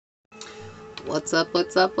What's up,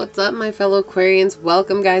 my fellow Aquarians?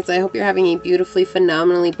 Welcome, guys. I hope you're having a beautifully,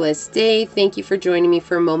 phenomenally blessed day. Thank you for joining me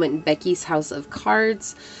for a moment in Becky's House of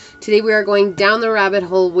Cards. Today we are going down the rabbit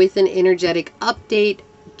hole with an energetic update.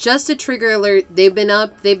 Just a trigger alert. They've been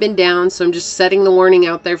up, they've been down, so I'm just setting the warning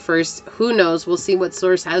out there first. Who knows? We'll see what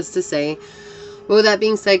source has to say. But with that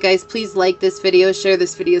being said, guys, please like this video, share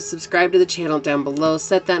this video, subscribe to the channel down below,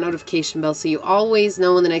 set that notification bell so you always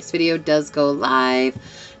know when the next video does go live.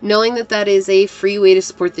 Knowing that that is a free way to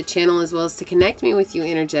support the channel as well as to connect me with you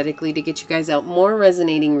energetically to get you guys out more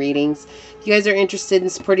resonating readings. If you guys are interested in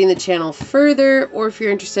supporting the channel further, or if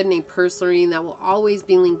you're interested in a personal reading, that will always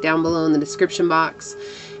be linked down below in the description box.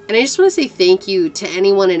 And I just want to say thank you to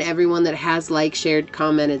anyone and everyone that has liked, shared,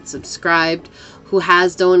 commented, subscribed, who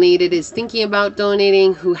has donated, is thinking about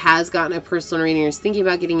donating, who has gotten a personal reading, or is thinking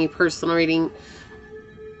about getting a personal reading.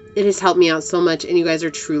 It has helped me out so much, and you guys are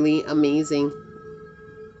truly amazing.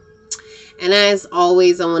 And as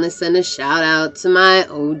always, I want to send a shout out to my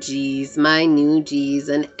OGs, my new Gs,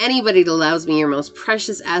 and anybody that allows me your most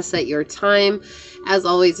precious asset, your time. As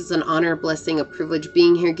always, it's an honor, a blessing, a privilege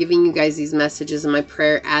being here, giving you guys these messages. And my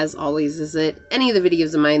prayer, as always, is that any of the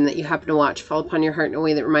videos of mine that you happen to watch fall upon your heart in a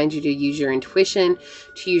way that reminds you to use your intuition,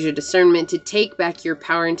 to use your discernment, to take back your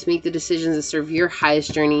power, and to make the decisions that serve your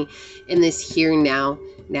highest journey in this here,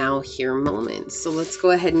 now, here moment. So let's go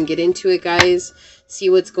ahead and get into it, guys. See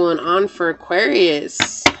what's going on for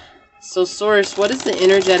Aquarius. So source, what is the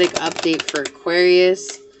energetic update for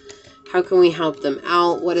Aquarius? How can we help them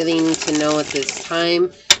out? What do they need to know at this time?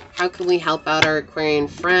 How can we help out our Aquarian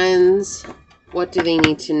friends? What do they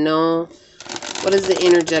need to know? What is the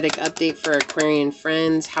energetic update for Aquarian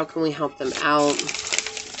friends? How can we help them out?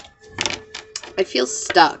 I feel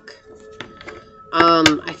stuck.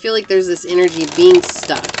 I feel like there's this energy of being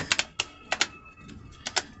stuck.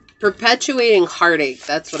 Perpetuating heartache.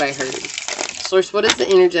 That's what I heard. Source, what is the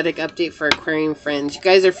energetic update for Aquarian friends? You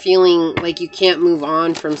guys are feeling like you can't move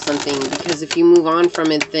on from something, because if you move on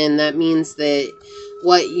from it, then that means that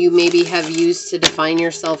what you maybe have used to define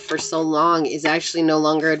yourself for so long is actually no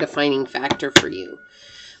longer a defining factor for you.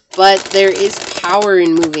 But there is power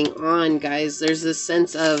in moving on, guys. There's this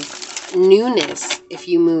sense of newness if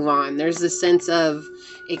you move on. There's this sense of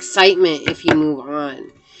excitement if you move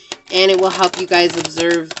on. And it will help you guys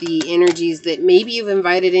observe the energies that maybe you've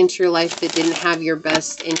invited into your life that didn't have your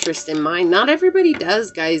best interest in mind. Not everybody does,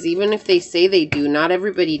 guys. Even if they say they do, not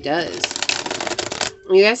everybody does.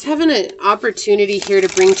 You guys have an opportunity here to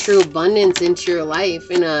bring true abundance into your life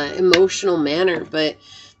in an emotional manner. But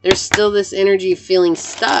there's still this energy of feeling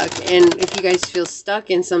stuck. And if you guys feel stuck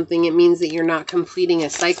in something, it means that you're not completing a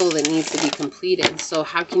cycle that needs to be completed. So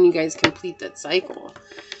how can you guys complete that cycle?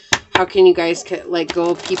 How can you guys let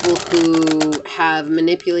go of people who have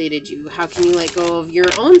manipulated you? How can you let go of your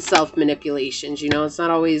own self-manipulations? You know, it's not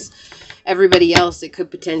always everybody else. It could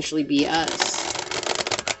potentially be us.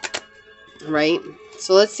 Right?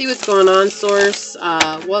 So let's see what's going on, source.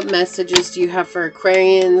 What messages do you have for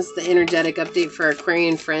Aquarians? The energetic update for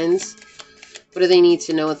Aquarian friends. What do they need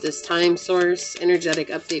to know at this time, source? Energetic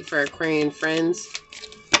update for Aquarian friends.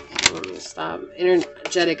 Let me stop.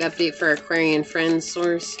 Energetic update for Aquarian friends,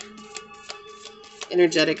 source.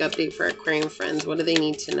 Energetic update for Aquarian friends. What do they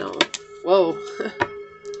need to know? Whoa.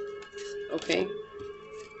 Okay.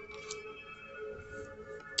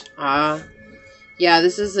 Yeah,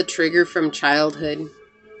 this is a trigger from childhood.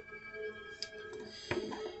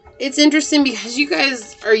 It's interesting because you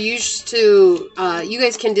guys are used to, you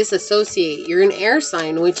guys can disassociate. You're an air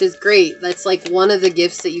sign, which is great. That's like one of the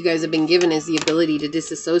gifts that you guys have been given, is the ability to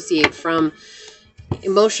disassociate from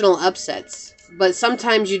emotional upsets. But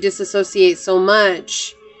sometimes you disassociate so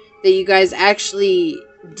much that you guys actually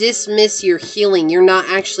dismiss your healing. You're not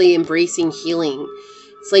actually embracing healing.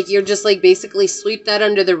 It's like you're just like basically sweep that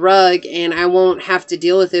under the rug and I won't have to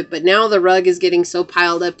deal with it. But now the rug is getting so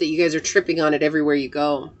piled up that you guys are tripping on it everywhere you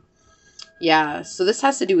go. Yeah, so this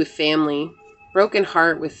has to do with family. Broken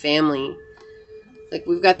heart with family. Like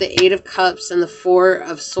we've got the 8 of Cups and the 4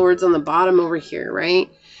 of Swords on the bottom over here, right?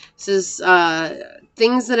 This is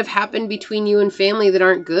things that have happened between you and family that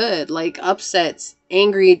aren't good, like upsets,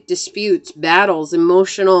 angry disputes, battles,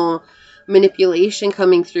 emotional manipulation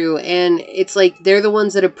coming through. And it's like they're the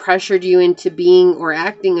ones that have pressured you into being or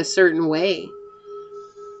acting a certain way.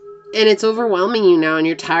 And it's overwhelming you now and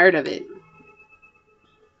you're tired of it.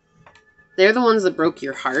 They're the ones that broke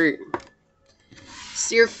your heart.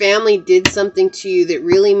 So your family did something to you that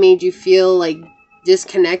really made you feel like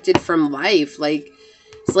disconnected from life. Like,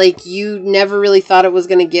 it's like you never really thought it was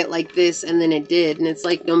going to get like this, and then it did. And it's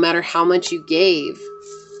like no matter how much you gave,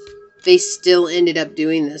 they still ended up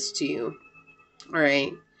doing this to you. All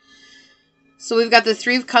right. So we've got the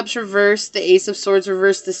 3 of Cups reversed, the Ace of Swords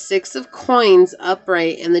reversed, the 6 of Coins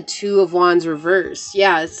upright, and the 2 of Wands reversed.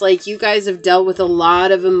 Yeah, it's like you guys have dealt with a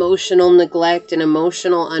lot of emotional neglect and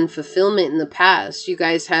emotional unfulfillment in the past. You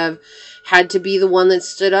guys have had to be the one that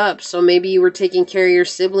stood up. So maybe you were taking care of your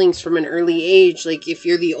siblings from an early age. Like if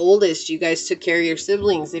you're the oldest, you guys took care of your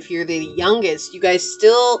siblings. If you're the youngest, you guys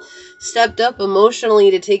still stepped up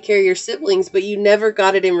emotionally to take care of your siblings, but you never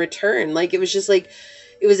got it in return. Like it was just like,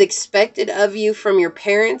 it was expected of you from your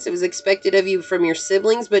parents. It was expected of you from your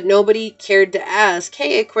siblings, but nobody cared to ask,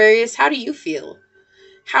 hey, Aquarius, how do you feel?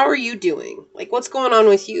 How are you doing? Like, what's going on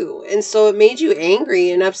with you? And so it made you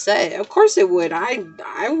angry and upset. Of course it would.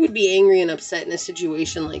 I would be angry and upset in a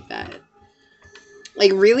situation like that.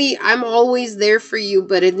 Like, really, I'm always there for you,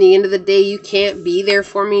 but at the end of the day, you can't be there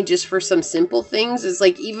for me just for some simple things. It's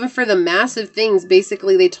like, even for the massive things,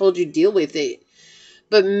 basically, they told you deal with it.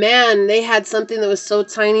 But man, they had something that was so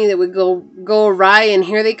tiny that would go awry, and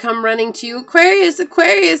here they come running to you, Aquarius,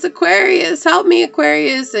 Aquarius, Aquarius, help me,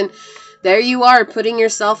 Aquarius. And there you are, putting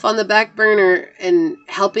yourself on the back burner and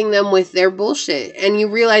helping them with their bullshit. And you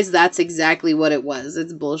realize that's exactly what it was.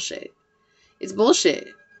 It's bullshit. It's bullshit.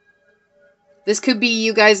 This could be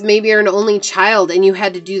you guys maybe are an only child and you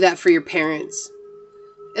had to do that for your parents.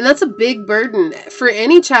 And that's a big burden for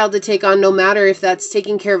any child to take on, no matter if that's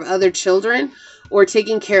taking care of other children or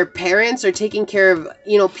taking care of parents or taking care of,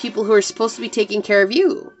 you know, people who are supposed to be taking care of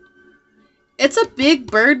you. It's a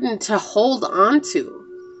big burden to hold on to.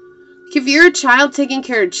 If you're a child taking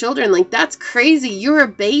care of children, like, that's crazy. You're a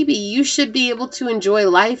baby. You should be able to enjoy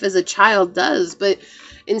life as a child does. But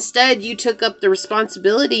instead, you took up the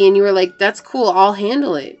responsibility and you were like, that's cool, I'll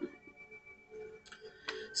handle it.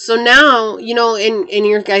 So now, you know, in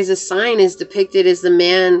your guys' sign is depicted as the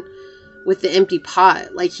man with the empty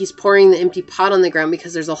pot. Like, he's pouring the empty pot on the ground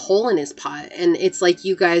because there's a hole in his pot. And it's like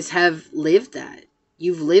you guys have lived that.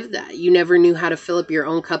 You've lived that. You never knew how to fill up your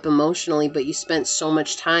own cup emotionally, but you spent so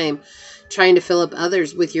much time trying to fill up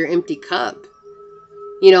others with your empty cup.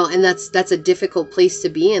 You know, and that's a difficult place to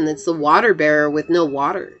be in. That's the water bearer with no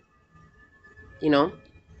water. You know?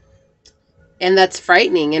 And that's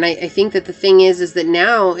frightening. And I think that the thing is that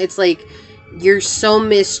now it's like you're so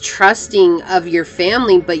mistrusting of your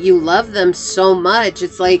family, but you love them so much.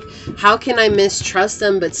 It's like, how can I mistrust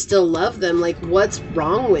them but still love them? Like, what's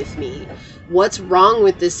wrong with me? What's wrong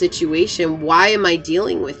with this situation? Why am I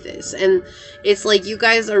dealing with this? And it's like you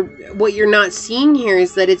guys are, what you're not seeing here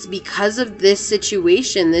is that it's because of this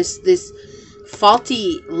situation, this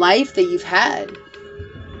faulty life that you've had,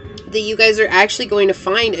 that you guys are actually going to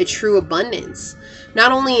find a true abundance.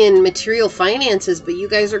 Not only in material finances, but you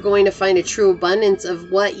guys are going to find a true abundance of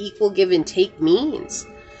what equal give and take means.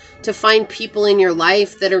 To find people in your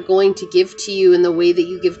life that are going to give to you in the way that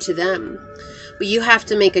you give to them. But you have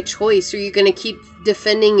to make a choice. Are you going to keep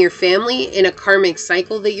defending your family in a karmic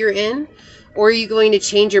cycle that you're in? Or are you going to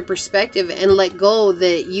change your perspective and let go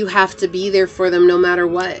that you have to be there for them no matter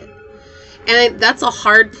what? And that's a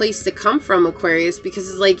hard place to come from, Aquarius, because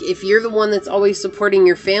it's like, if you're the one that's always supporting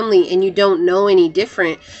your family and you don't know any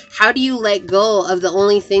different, how do you let go of the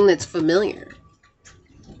only thing that's familiar?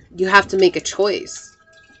 You have to make a choice.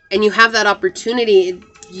 And you have that opportunity.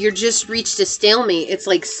 You're just reached a stalemate. It's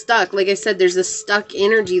like stuck. Like I said, there's a stuck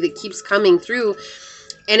energy that keeps coming through.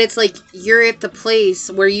 And it's like you're at the place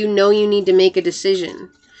where you know you need to make a decision.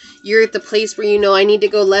 You're at the place where you know, I need to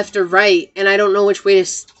go left or right, and I don't know which way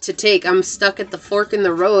to take. I'm stuck at the fork in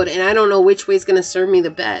the road, and I don't know which way is going to serve me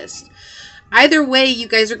the best. Either way, you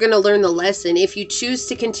guys are going to learn the lesson. If you choose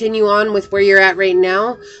to continue on with where you're at right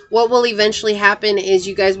now, what will eventually happen is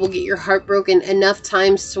you guys will get your heart broken enough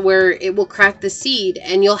times to where it will crack the seed,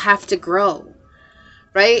 and you'll have to grow.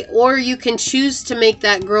 Right? Or you can choose to make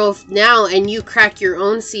that growth now, and you crack your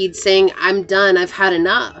own seed saying, I'm done, I've had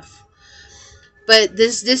enough. But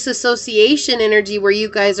this disassociation energy where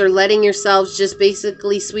you guys are letting yourselves just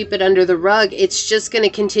basically sweep it under the rug, it's just going to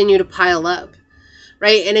continue to pile up.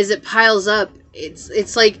 Right? And as it piles up,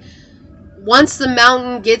 it's like once the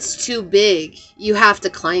mountain gets too big, you have to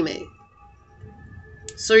climb it.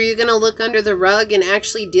 So are you going to look under the rug and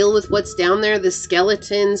actually deal with what's down there? The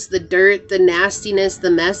skeletons, the dirt, the nastiness, the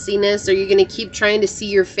messiness? Are you going to keep trying to see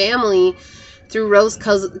your family through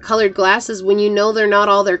rose-colored glasses when you know they're not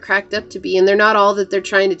all they're cracked up to be, and they're not all that they're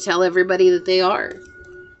trying to tell everybody that they are?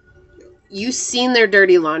 You've seen their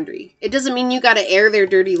dirty laundry. It doesn't mean you got to air their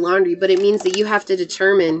dirty laundry, but it means that you have to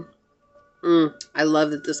determine. I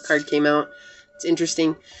love that this card came out. It's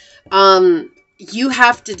interesting. You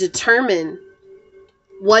have to determine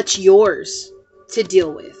what's yours to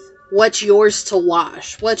deal with, what's yours to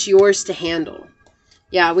wash, what's yours to handle.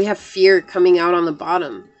 Yeah, we have fear coming out on the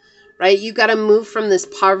bottom. right? You got to move from this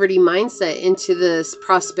poverty mindset into this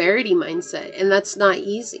prosperity mindset. And that's not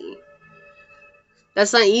easy.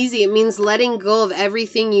 That's not easy. It means letting go of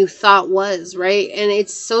everything you thought was, right? And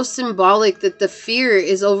it's so symbolic that the fear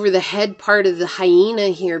is over the head part of the hyena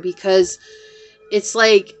here, because it's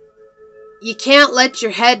like you can't let your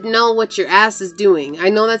head know what your ass is doing. I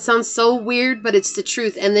know that sounds so weird, but it's the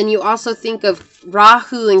truth. And then you also think of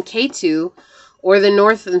Rahu and Ketu, or the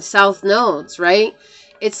north and south nodes, right?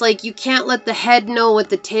 It's like you can't let the head know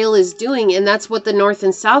what the tail is doing, and that's what the north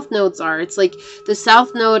and south nodes are. It's like the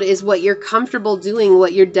south node is what you're comfortable doing,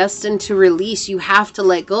 what you're destined to release. You have to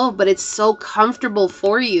let go, but it's so comfortable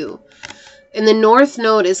for you. And the north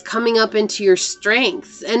node is coming up into your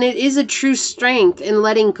strengths, and it is a true strength in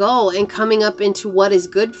letting go and coming up into what is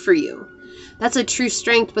good for you. That's a true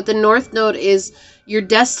strength, but the north node is you're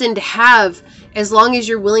destined to have as long as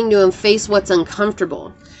you're willing to face what's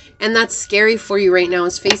uncomfortable. And that's scary for you right now,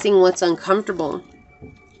 is facing what's uncomfortable.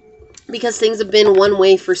 Because things have been one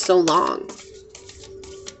way for so long.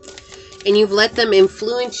 And you've let them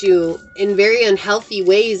influence you in very unhealthy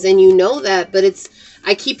ways, and you know that, but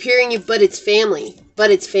I keep hearing you, but it's family.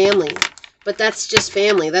 But it's family. But that's just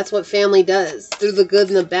family. That's what family does, through the good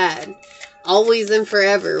and the bad. Always and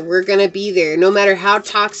forever, we're going to be there. No matter how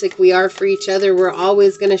toxic we are for each other, we're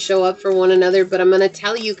always going to show up for one another. But I'm going to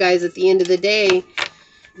tell you guys, at the end of the day,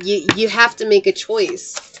 you have to make a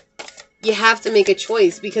choice. You have to make a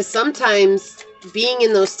choice, because sometimes being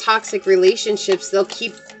in those toxic relationships, they'll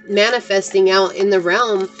keep manifesting out in the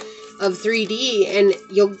realm of 3D, and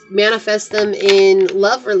you'll manifest them in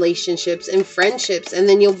love relationships and friendships, and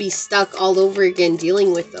then you'll be stuck all over again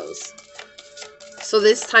dealing with those. So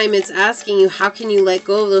this time it's asking you, how can you let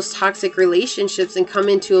go of those toxic relationships and come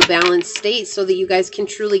into a balanced state so that you guys can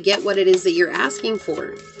truly get what it is that you're asking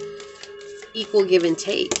for? Equal give and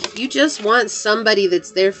take. You just want somebody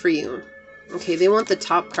that's there for you. Okay, they want the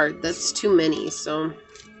top card. That's too many, so...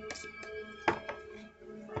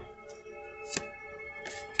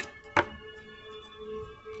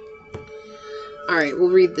 Alright, we'll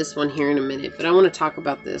read this one here in a minute, but I want to talk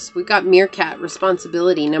about this. We've got Meerkat,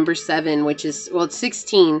 responsibility, number 7, which is, well, it's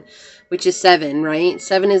 16, which is 7, right?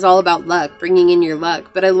 7 is all about luck, bringing in your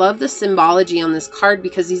luck. But I love the symbology on this card,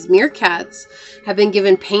 because these meerkats have been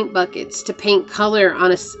given paint buckets to paint color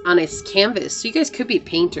on a canvas. So you guys could be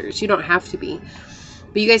painters. You don't have to be.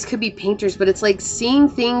 But you guys could be painters, but it's like seeing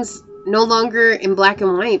things no longer in black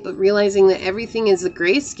and white, but realizing that everything is a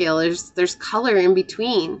grayscale. There's color in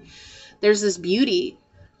between. There's this beauty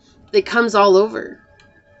that comes all over.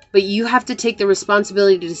 But you have to take the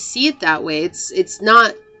responsibility to see it that way. It's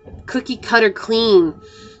not cookie cutter clean.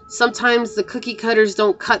 Sometimes the cookie cutters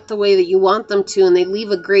don't cut the way that you want them to, and they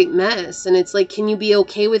leave a great mess. And it's like, can you be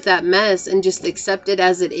okay with that mess and just accept it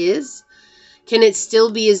as it is? Can it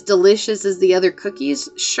still be as delicious as the other cookies?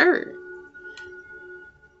 Sure.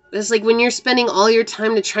 It's like when you're spending all your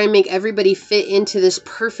time to try and make everybody fit into this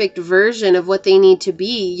perfect version of what they need to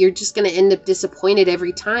be, you're just going to end up disappointed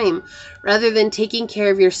every time. Rather than taking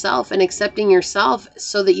care of yourself and accepting yourself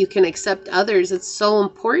so that you can accept others. It's so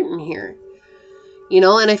important here. You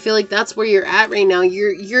know, and I feel like that's where you're at right now.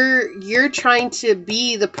 You're trying to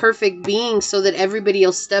be the perfect being so that everybody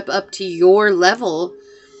will step up to your level,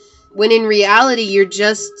 when in reality you're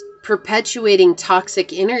just perpetuating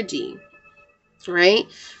toxic energy. Right?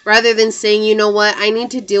 Rather than saying, you know what, I need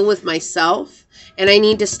to deal with myself, and I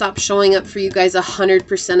need to stop showing up for you guys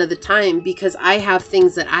 100% of the time, because I have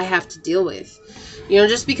things that I have to deal with. You know,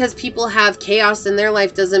 just because people have chaos in their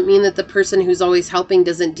life doesn't mean that the person who's always helping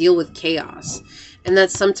doesn't deal with chaos. And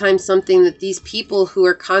that's sometimes something that these people who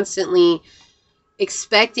are constantly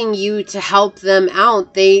expecting you to help them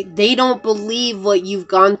out, they don't believe what you've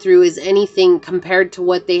gone through is anything compared to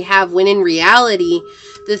what they have, when in reality,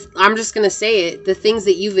 I'm just going to say it, the things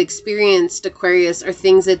that you've experienced, Aquarius, are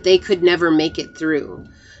things that they could never make it through.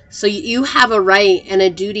 So you have a right and a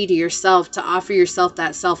duty to yourself to offer yourself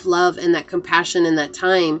that self-love and that compassion and that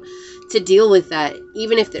time to deal with that.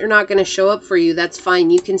 Even if they're not going to show up for you, that's fine.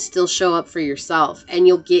 You can still show up for yourself, and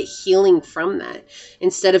you'll get healing from that,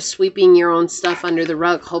 instead of sweeping your own stuff under the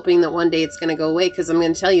rug, hoping that one day it's going to go away, because I'm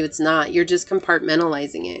going to tell you it's not. You're just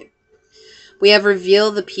compartmentalizing it. We have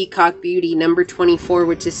Reveal the Peacock Beauty, number 24,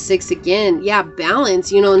 which is 6 again. Yeah,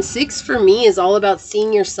 balance. You know, and 6 for me is all about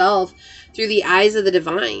seeing yourself through the eyes of the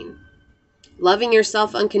divine. Loving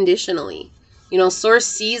yourself unconditionally. You know, Source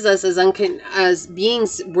sees us as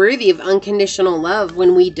beings worthy of unconditional love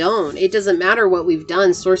when we don't. It doesn't matter what we've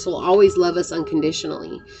done. Source will always love us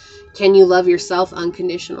unconditionally. Can you love yourself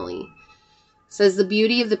unconditionally? It says the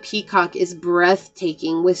beauty of the peacock is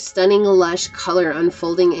breathtaking, with stunning lush color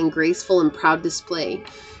unfolding in graceful and proud display.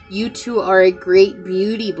 You too are a great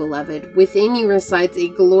beauty, beloved. Within you resides a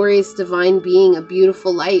glorious divine being, a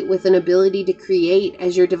beautiful light with an ability to create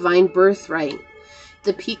as your divine birthright.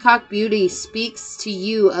 The peacock beauty speaks to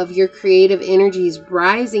you of your creative energies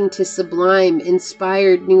rising to sublime,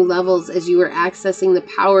 inspired new levels as you are accessing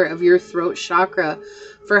the power of your throat chakra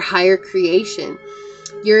for higher creation.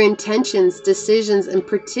 Your intentions, decisions, and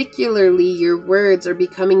particularly your words are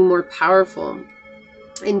becoming more powerful.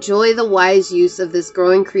 Enjoy the wise use of this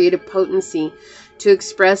growing creative potency to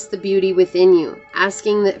express the beauty within you,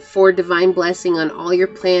 asking for divine blessing on all your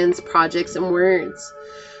plans, projects, and words.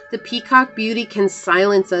 The peacock beauty can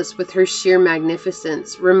silence us with her sheer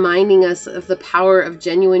magnificence, reminding us of the power of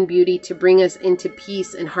genuine beauty to bring us into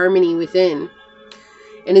peace and harmony within.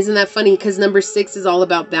 And isn't that funny? Because number 6 is all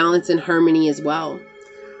about balance and harmony as well.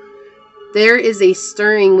 There is a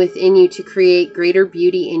stirring within you to create greater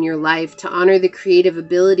beauty in your life, to honor the creative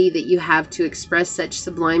ability that you have to express such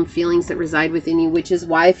sublime feelings that reside within you, which is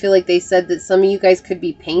why I feel like they said that some of you guys could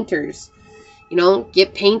be painters. You know,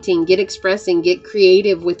 get painting, get expressing, get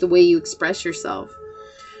creative with the way you express yourself.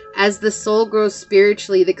 As the soul grows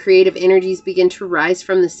spiritually, the creative energies begin to rise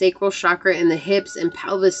from the sacral chakra and the hips and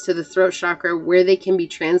pelvis to the throat chakra, where they can be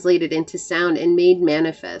translated into sound and made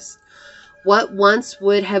manifest. What once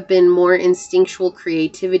would have been more instinctual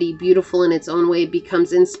creativity, beautiful in its own way,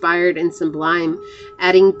 becomes inspired and sublime,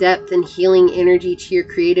 adding depth and healing energy to your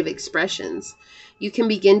creative expressions. You can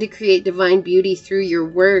begin to create divine beauty through your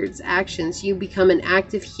words, actions. You become an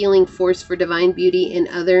active healing force for divine beauty in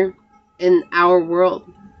our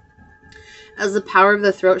world. As the power of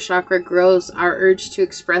the throat chakra grows, our urge to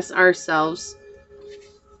express ourselves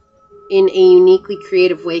in a uniquely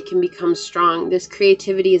creative way can become strong. This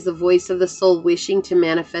creativity is the voice of the soul wishing to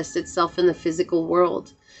manifest itself in the physical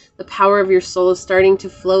world. The power of your soul is starting to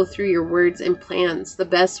flow through your words and plans. The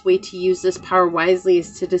best way to use this power wisely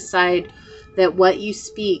is to decide that what you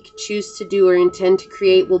speak, choose to do, or intend to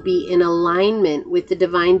create will be in alignment with the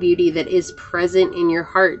divine beauty that is present in your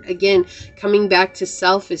heart. Again, coming back to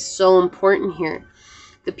self is so important here.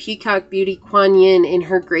 The peacock beauty Kuan Yin, in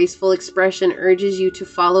her graceful expression, urges you to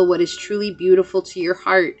follow what is truly beautiful to your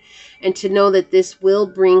heart, and to know that this will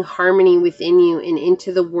bring harmony within you and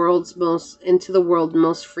into the world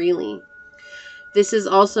most freely. This is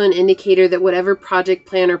also an indicator that whatever project,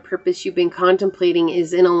 plan, or purpose you've been contemplating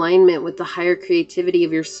is in alignment with the higher creativity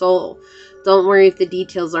of your soul. Don't worry if the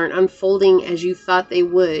details aren't unfolding as you thought they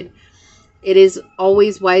would. It is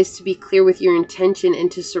always wise to be clear with your intention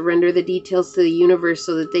and to surrender the details to the universe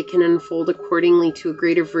so that they can unfold accordingly to a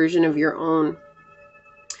greater version of your own.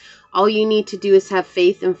 All you need to do is have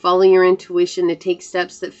faith and follow your intuition, to take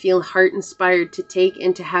steps that feel heart-inspired to take,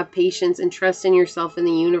 and to have patience and trust in yourself and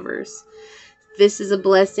the universe. This is a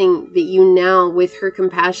blessing that you now, with her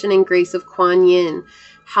compassion and grace of Kuan Yin,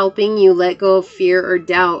 helping you let go of fear or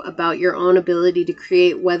doubt about your own ability to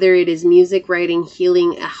create, whether it is music, writing,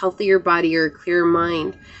 healing, a healthier body, or a clearer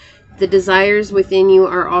mind. The desires within you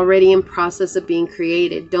are already in process of being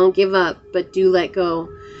created. Don't give up, but do let go.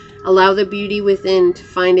 Allow the beauty within to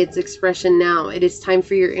find its expression now. It is time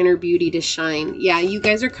for your inner beauty to shine. Yeah, you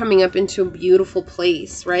guys are coming up into a beautiful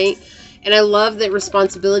place, right? And I love that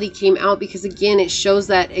responsibility came out because, again, it shows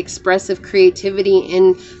that expressive creativity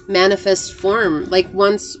in manifest form. Like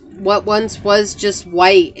what once was just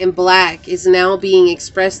white and black is now being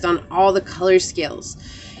expressed on all the color scales.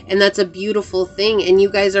 And that's a beautiful thing. And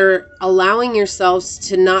you guys are allowing yourselves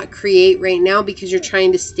to not create right now because you're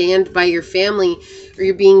trying to stand by your family, or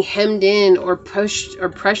you're being hemmed in or pushed or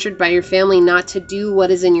pressured by your family not to do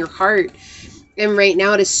what is in your heart. And right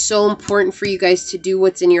now it is so important for you guys to do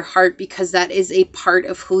what's in your heart, because that is a part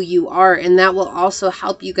of who you are. And that will also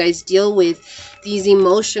help you guys deal with these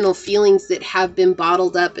emotional feelings that have been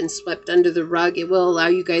bottled up and swept under the rug. It will allow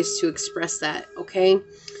you guys to express that, okay?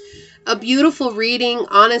 A beautiful reading.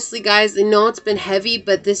 Honestly, guys, I know it's been heavy,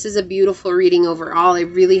 but this is a beautiful reading overall. I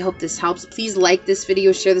really hope this helps. Please like this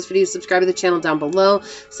video, share this video, subscribe to the channel down below.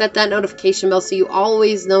 Set that notification bell so you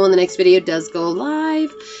always know when the next video does go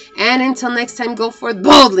live. And until next time, go forth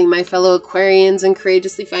boldly, my fellow Aquarians, and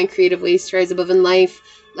courageously find creative ways to rise above in life,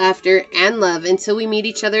 laughter, and love. Until we meet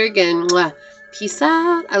each other again. Mwah. Peace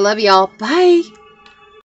out. I love y'all. Bye.